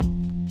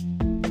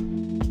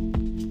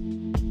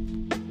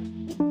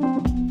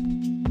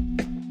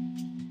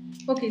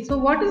Okay, so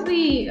what is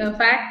the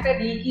fact that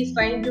Leakey is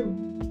trying to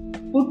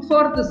put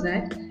forth is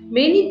that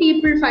many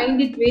people find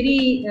it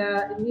very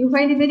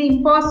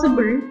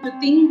impossible to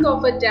think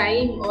of a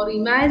time or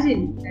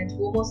imagine that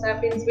Homo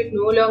sapiens will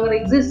no longer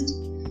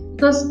exist,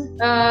 because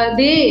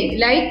they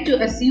like to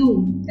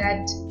assume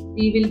that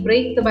we will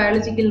break the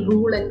biological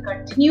rule and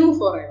continue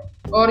forever.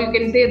 Or you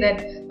can say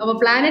that our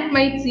planet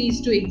might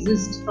cease to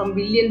exist from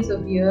billions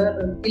of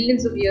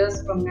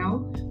years from now,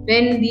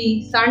 when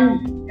the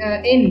sun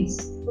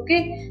ends.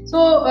 Okay,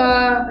 so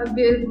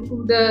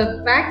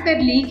the fact that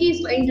Leakey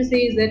is trying to say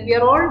is that we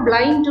are all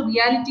blind to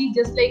reality,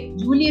 just like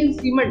Julian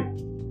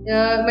Simond.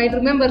 Might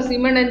remember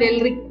Simond and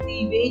Elric,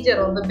 the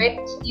wager or the bet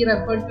he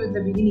referred to in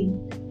the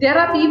beginning. There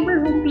are people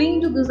who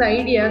cling to this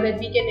idea that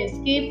we can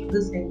escape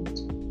this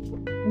end.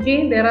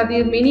 Okay, there are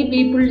many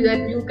people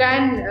that you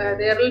can,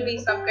 there will be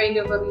some kind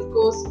of a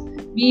recourse,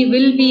 we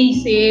will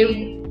be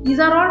saved. These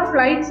are all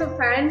flights of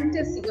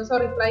fancy,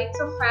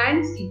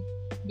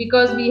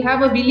 because we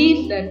have a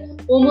belief that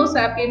Homo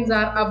sapiens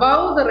are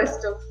above the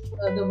rest of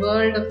the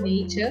world of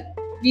nature.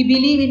 We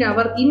believe in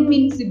our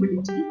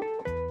invincibility,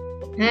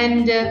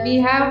 and we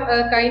have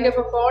a kind of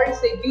a false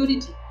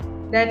security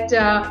that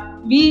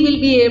we will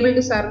be able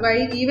to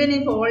survive even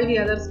if all the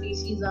other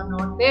species are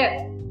not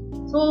there.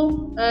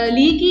 So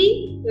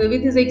Leakey,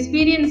 with his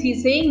experience,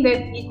 he's saying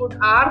that he could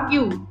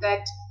argue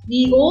that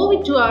we owe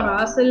it to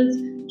ourselves,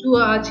 to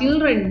our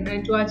children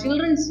and to our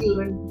children's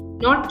children,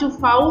 not to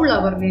foul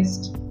our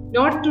nest,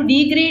 not to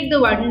degrade the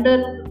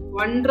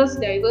wondrous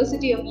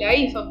diversity of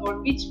life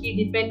upon which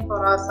we depend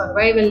for our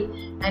survival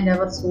and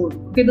our soul.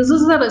 Okay, this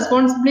is a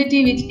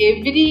responsibility which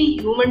every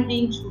human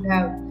being should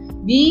have.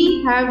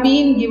 We have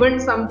been given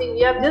something,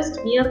 we are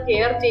just mere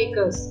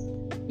caretakers.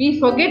 We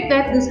forget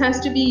that this has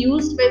to be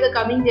used by the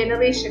coming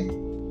generation.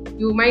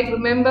 You might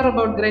remember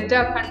about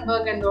Greta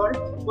Thunberg and all,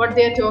 what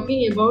they are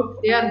talking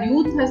about. Their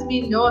youth has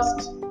been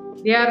lost.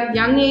 Their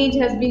young age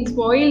has been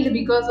spoiled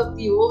because of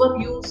the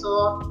overuse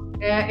or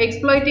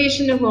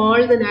exploitation of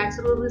all the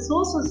natural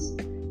resources.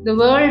 The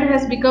world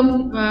has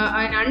become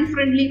an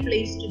unfriendly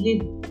place to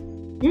live.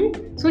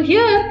 So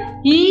here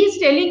he is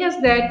telling us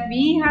that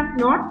we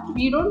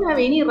don't have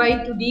any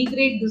right to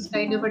degrade this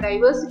kind of a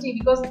diversity,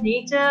 because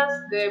nature's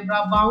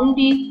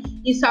bounty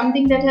is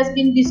something that has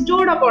been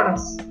bestowed upon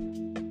us.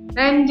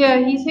 And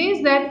he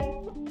says that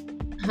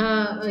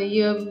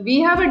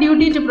we have a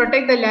duty to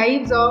protect the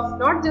lives of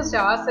not just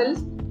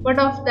ourselves, but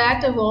of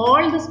that of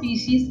all the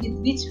species with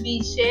which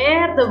we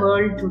share the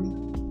world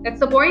today. That's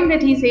the point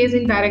that he says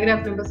in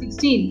paragraph number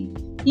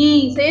 16.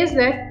 He says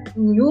that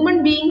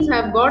human beings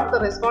have got the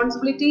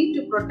responsibility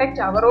to protect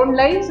our own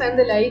lives and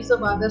the lives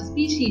of other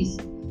species.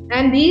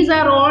 And these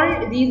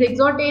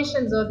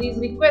exhortations or these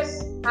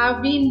requests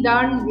have been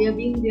done,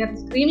 they are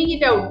screaming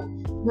it out.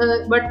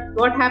 But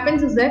what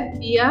happens is that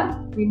we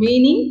are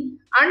remaining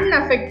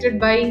unaffected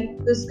by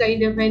this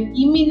kind of an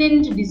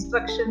imminent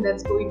destruction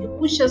that's going to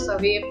push us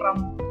away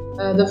from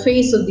the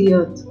face of the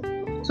earth.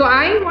 So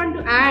I want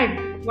to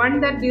add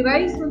one that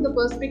derives from the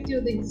perspective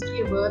of the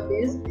history of earth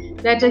is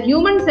that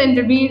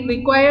we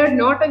require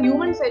not a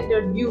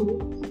human-centered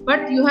view,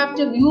 but you have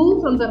to view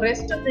from the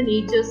rest of the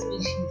nature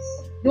species.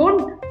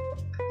 Don't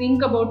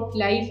think about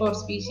life or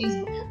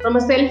species from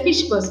a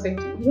selfish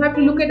perspective. You have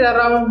to look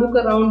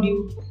around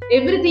you.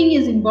 Everything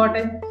is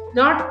important,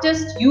 not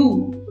just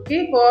you.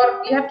 Okay,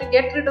 for you have to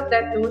get rid of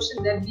that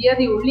notion that we are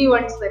the only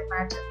ones that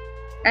matter,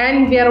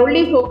 and we are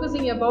only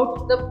focusing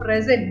about the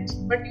present.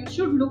 But you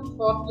should look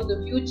forward to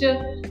the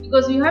future,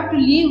 because you have to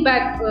leave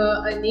back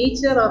a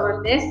nature or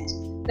a nest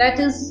that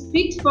is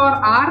fit for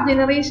our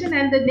generation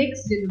and the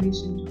next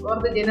generation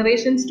or the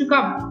generations to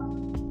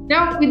come.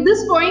 Now, with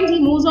this point, he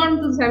moves on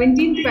to the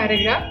 17th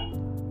paragraph.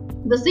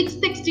 The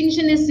sixth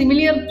extinction is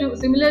similar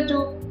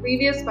to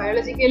previous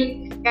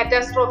biological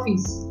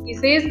catastrophes. He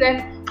says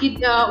that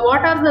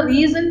what are the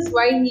reasons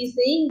why he is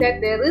saying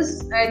that there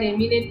is an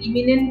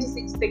imminent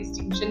sixth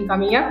extinction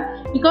coming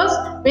up? Because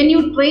when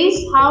you trace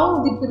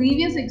how the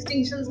previous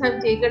extinctions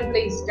have taken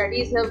place,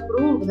 studies have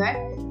proved that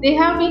they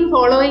have been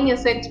following a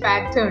set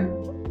pattern.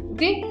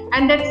 Okay,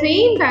 and that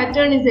same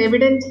pattern is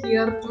evident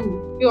here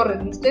too. For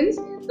instance,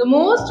 the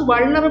most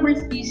vulnerable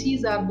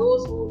species are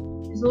those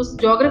whose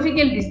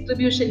geographical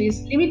distribution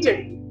is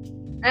limited,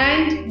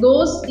 and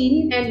those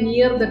in and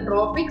near the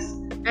tropics,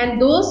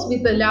 and those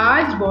with a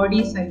large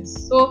body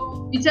size.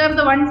 So, which are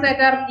the ones that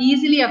are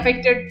easily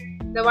affected?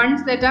 The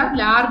ones that are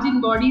large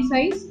in body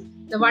size,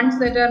 the ones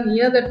that are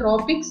near the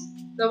tropics,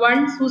 the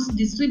ones whose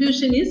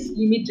distribution is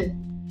limited.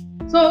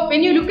 So,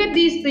 when you look at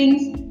these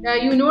things,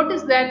 you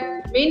notice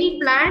that many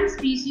plant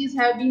species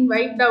have been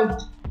wiped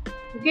out.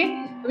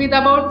 Okay, with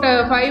about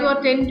 5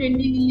 or 10, 20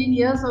 million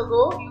years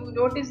ago, you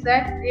notice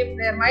that if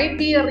there might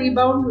be a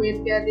rebound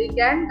where they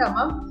can come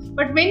up,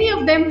 but many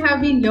of them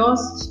have been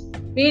lost.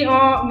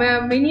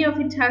 Many of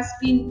it has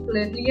been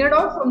cleared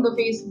off from the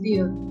face of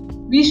the earth.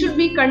 We should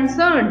be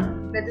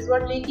concerned. That is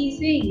what Leakey is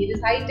saying. It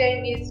is high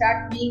time we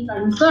start being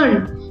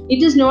concerned.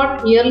 It is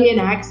not merely an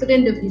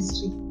accident of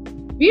history.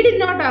 We did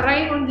not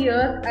arrive on the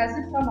earth as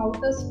if from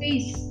outer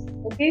space.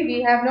 Okay,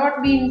 we have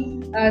not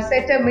been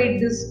set amid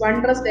this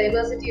wondrous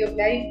diversity of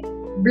life,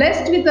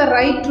 blessed with the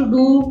right to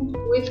do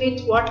with it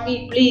what we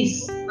please.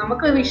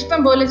 നമുക്ക് ഇഷ്ടം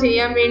പോലെ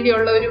ചെയ്യാൻ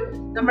വേണ്ടിയുള്ള ഒരു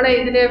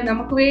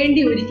നമുക്ക്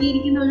വേണ്ടി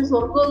ഒരുക്കിയിരിക്കുന്ന ഒരു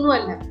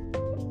സ്വർഗമൊന്നുമല്ല.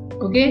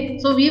 Okay,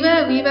 so we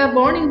were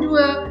born into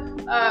a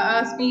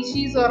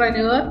species or an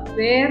earth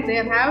where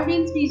there have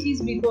been species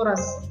before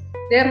us.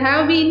 There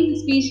have been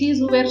species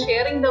who were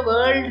sharing the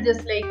world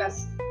just like us.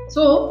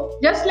 So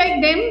just like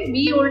them,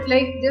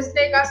 just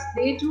like us,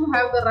 they too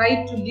have the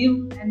right to live,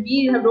 and we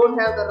don't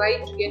have the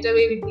right to get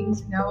away with things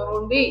in our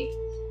own way.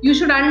 You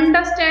should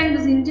understand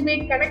this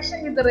intimate connection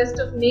with the rest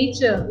of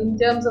nature in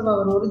terms of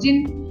our origin,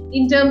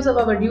 in terms of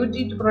our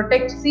duty to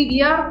protect. See, we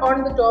are on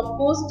the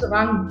topmost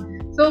rung.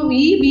 So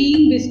we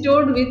being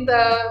bestowed with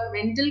a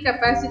mental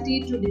capacity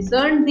to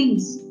discern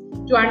things,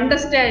 to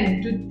understand,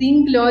 to think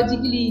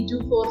logically, to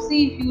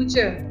foresee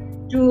future,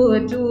 to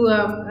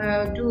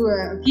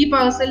keep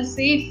ourselves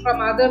safe from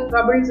other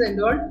troubles and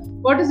all.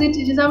 What is it?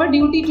 It is our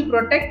duty to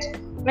protect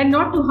and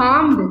not to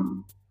harm them,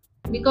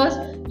 because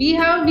we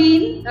have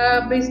been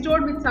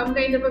bestowed with some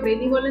kind of a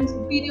benevolent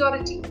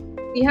superiority.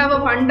 We have a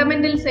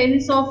fundamental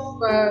sense of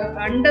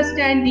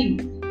understanding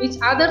which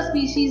other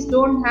species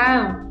don't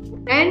have.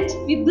 And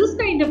with this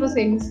kind of a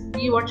sense,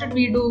 what should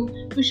we do?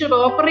 We should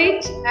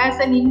operate as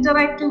an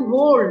interactive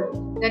whole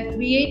that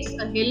creates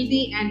a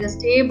healthy and a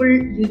stable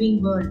living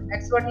world.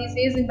 That's what he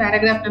says in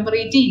paragraph number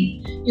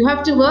 18. You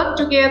have to work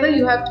together,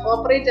 you have to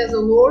operate as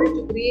a whole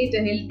to create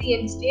a healthy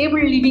and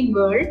stable living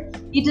world.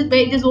 It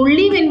is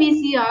only when we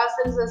see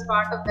ourselves as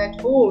part of that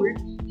whole,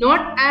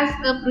 not as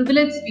a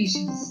privileged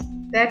species,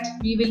 that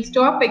we will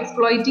stop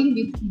exploiting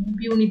with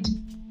impunity.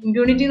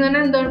 Impunity എന്ന്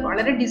പറഞ്ഞാൽ എന്താ?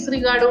 വളരെ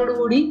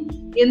ഡിസ്റിഗാർഡോടുകൂടി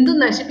എന്തും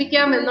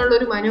നശിപ്പിക്കാം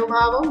എന്നുള്ളൊരു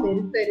മനോഭാവം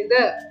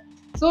വരുത്തരുത്.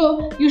 So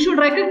you should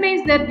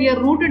recognize that we are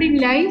rooted in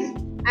life,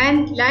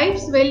 and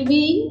life's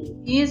well-being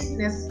is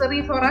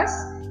necessary for us.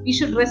 We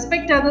should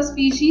respect other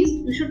species.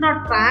 We should not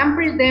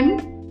trample them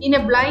in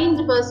a blind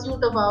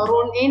pursuit of our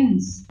own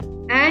ends.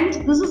 And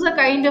this is a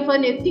kind of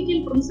an ethical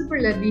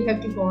principle that we have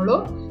to follow.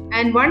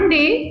 And one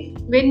day,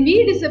 when we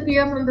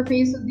disappear from the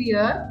face of the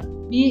earth,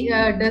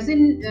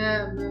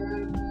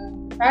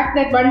 fact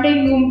that one day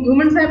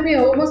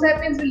Homo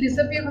sapiens will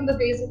disappear from the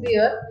face of the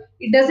earth,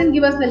 it doesn't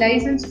give us the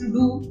license to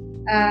do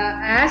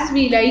as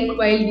we like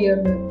while we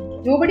are here.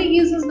 Nobody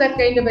gives us that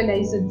kind of a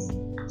license.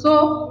 So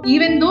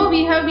even though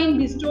we have been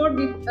bestowed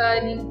with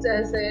an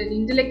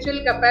intellectual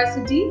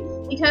capacity,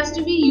 it has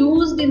to be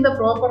used in the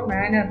proper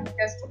manner. It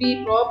has to be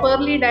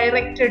properly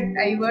directed,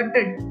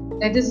 diverted.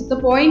 That is the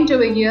point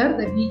over here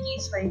that he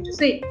is trying to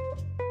say.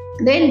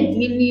 Then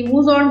when he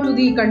moves on to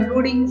the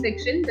concluding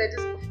section, that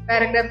is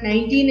paragraph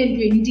 19 and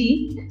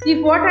 20. If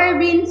what I have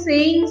been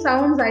saying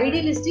sounds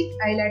idealistic,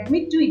 I'll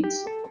admit to it.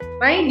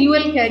 My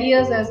dual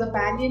careers as a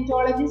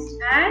paleontologist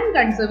and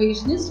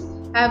conservationist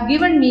have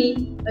given me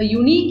a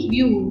unique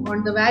view on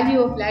the value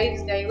of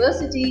life's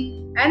diversity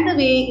and the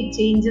way it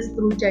changes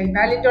through time.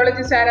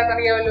 Paleontologist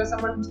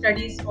someone who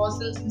studies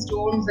fossils and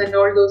stones and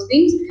all those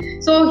things.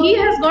 So he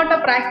has got a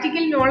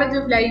practical knowledge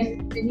of life,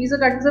 and he's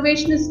a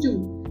conservationist too.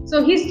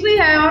 So history,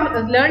 or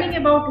learning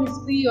about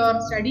history or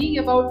studying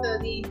about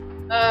the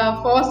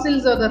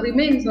fossils or the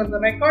remains or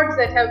the records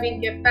that have been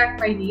kept back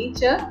by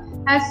nature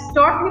has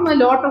taught him a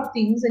lot of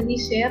things, and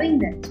he's sharing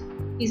that.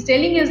 He's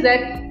telling us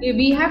that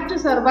we have to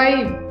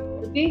survive.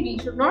 Okay, we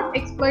should not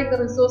exploit the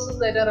resources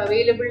that are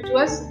available to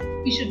us.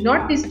 We should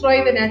not destroy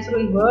the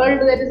natural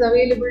world that is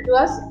available to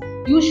us.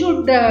 You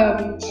should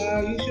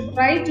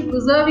try to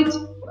preserve it.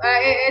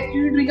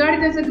 You regard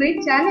it as a great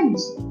challenge.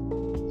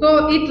 So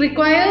it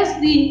requires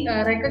the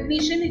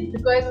recognition. It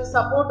requires the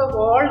support of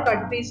all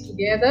countries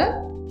together.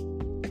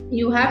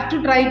 You have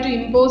to try to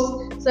impose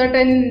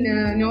certain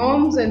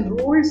norms and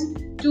rules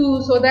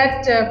so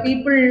that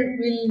people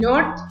will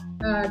not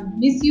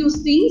misuse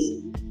things.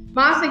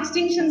 Mass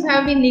extinctions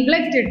have been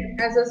neglected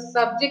as a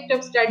subject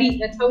of study.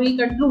 That's how he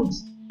concludes.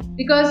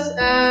 Because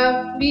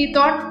we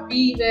thought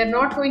we were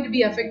not going to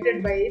be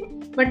affected by it.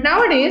 But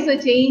nowadays a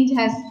change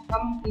has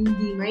come in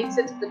the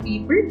mindset of the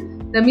people.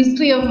 The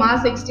mystery of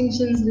mass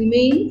extinctions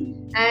remains,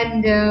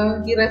 and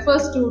he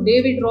refers to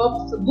David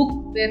Robb's book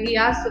where he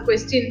asks the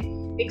question,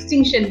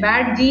 extinction,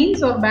 bad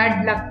genes or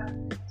bad luck?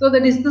 So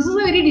this is a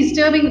very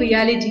disturbing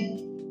reality.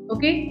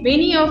 Okay,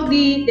 many of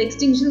the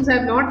extinctions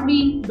have not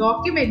been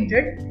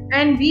documented,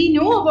 and we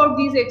know about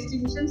these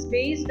extinctions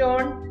based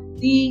on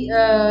the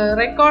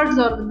records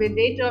or the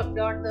data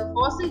or the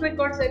fossil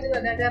records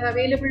that are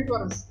available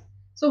for us.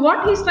 So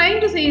what he's trying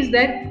to say is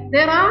that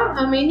there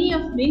are many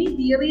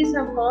theories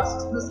have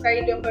caused this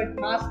kind of a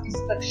mass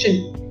destruction.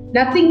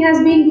 Nothing has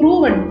been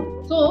proven.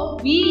 So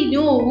we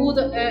know who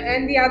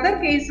and the other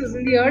cases,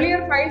 in the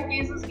earlier 5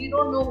 cases, we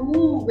don't know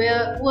who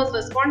was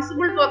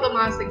responsible for the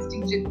mass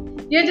extinction.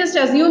 We are just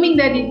assuming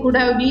that it could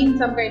have been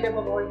some kind of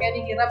a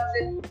volcanic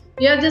eruption.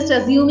 We are just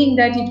assuming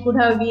that it could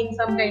have been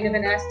some kind of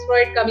an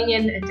asteroid coming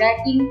and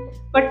attacking.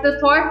 But the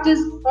thought is,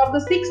 for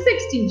the 6th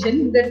extinction,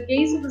 in the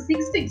case of the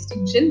 6th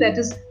extinction that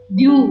is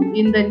due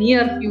in the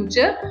near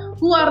future,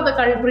 who are the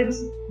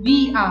culprits? we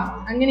are.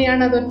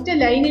 അങ്ങനെയാണ് അത് ഒറ്റ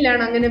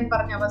ലൈനിലാണ് അങ്ങനെ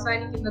പറഞ്ഞ്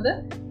അവസാനിക്കുന്നത്.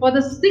 For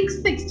the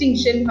sixth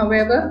extinction,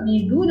 however, we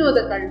do know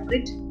the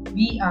culprit,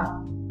 we are.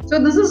 So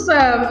this is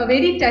a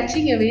very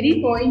touching, a very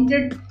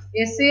pointed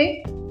essay.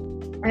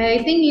 I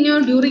think,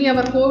 during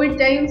our COVID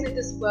times, it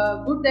is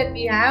good that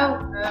we have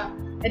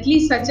at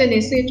least such an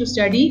essay to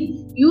study.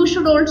 You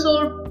should also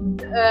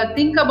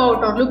think about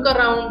or look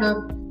around,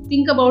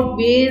 think about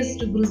ways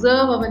to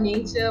preserve our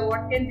nature.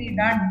 What can be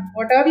done?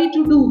 What are we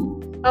to do?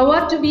 How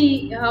are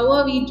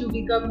we to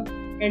become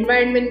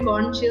environment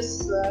conscious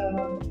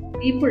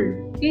people?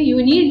 Okay, you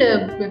need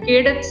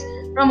cadets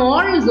from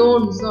all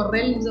zones or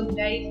realms of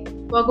life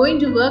who are going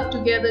to work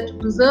together to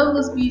preserve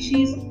the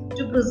species,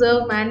 to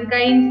preserve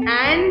mankind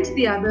and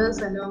the others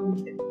along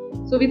with it.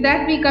 So with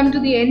that, we come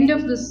to the end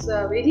of this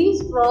very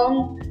strong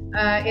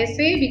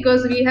essay,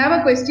 because we have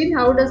a question: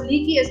 how does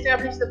Leakey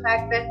establish the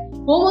fact that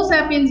Homo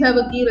sapiens have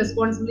a key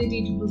responsibility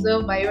to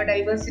preserve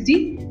biodiversity?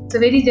 It's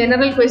a very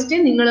general question.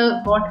 നിങ്ങൾ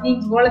botany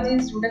zoology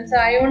students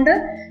ആയതുകൊണ്ട്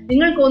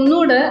നിങ്ങൾക്ക്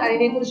ഒന്നുകൂടെ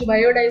അതിനെക്കുറിച്ച്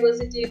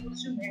ബയോഡൈവേഴ്സിറ്റിയെ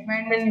കുറിച്ചും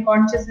environment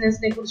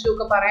കോൺഷ്യസ്നെസ്സിനെ കുറിച്ചും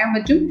ഒക്കെ പറയാൻ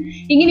പറ്റും.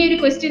 ഇങ്ങനെ ഒരു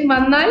ക്വസ്റ്റ്യൻ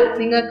വന്നാൽ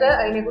നിങ്ങൾക്ക്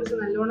അതിനെക്കുറിച്ച്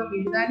നല്ലോണം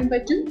എഴുതാനും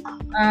പറ്റും.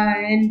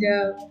 And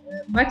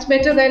much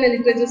better than a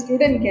literature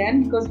student can,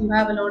 because you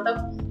have a lot of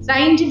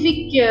scientific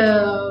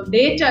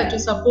data to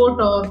support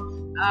or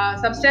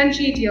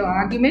substantiate your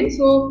argument.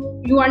 So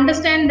you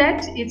understand that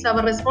it's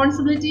our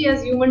responsibility as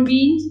human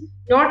beings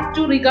not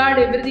to regard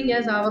everything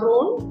as our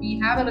own. We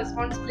have a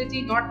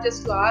responsibility not just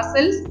to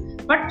ourselves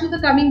but to the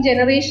coming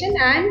generation,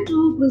 and to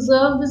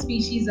preserve the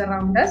species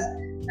around us.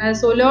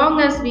 So long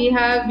as we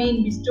have been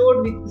bestowed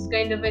with this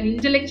kind of an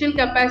intellectual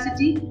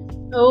capacity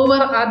over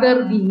other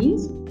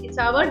beings, it's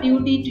our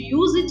duty to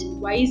use it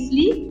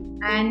wisely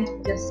and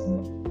justly.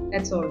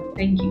 That's all.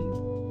 Thank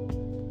you.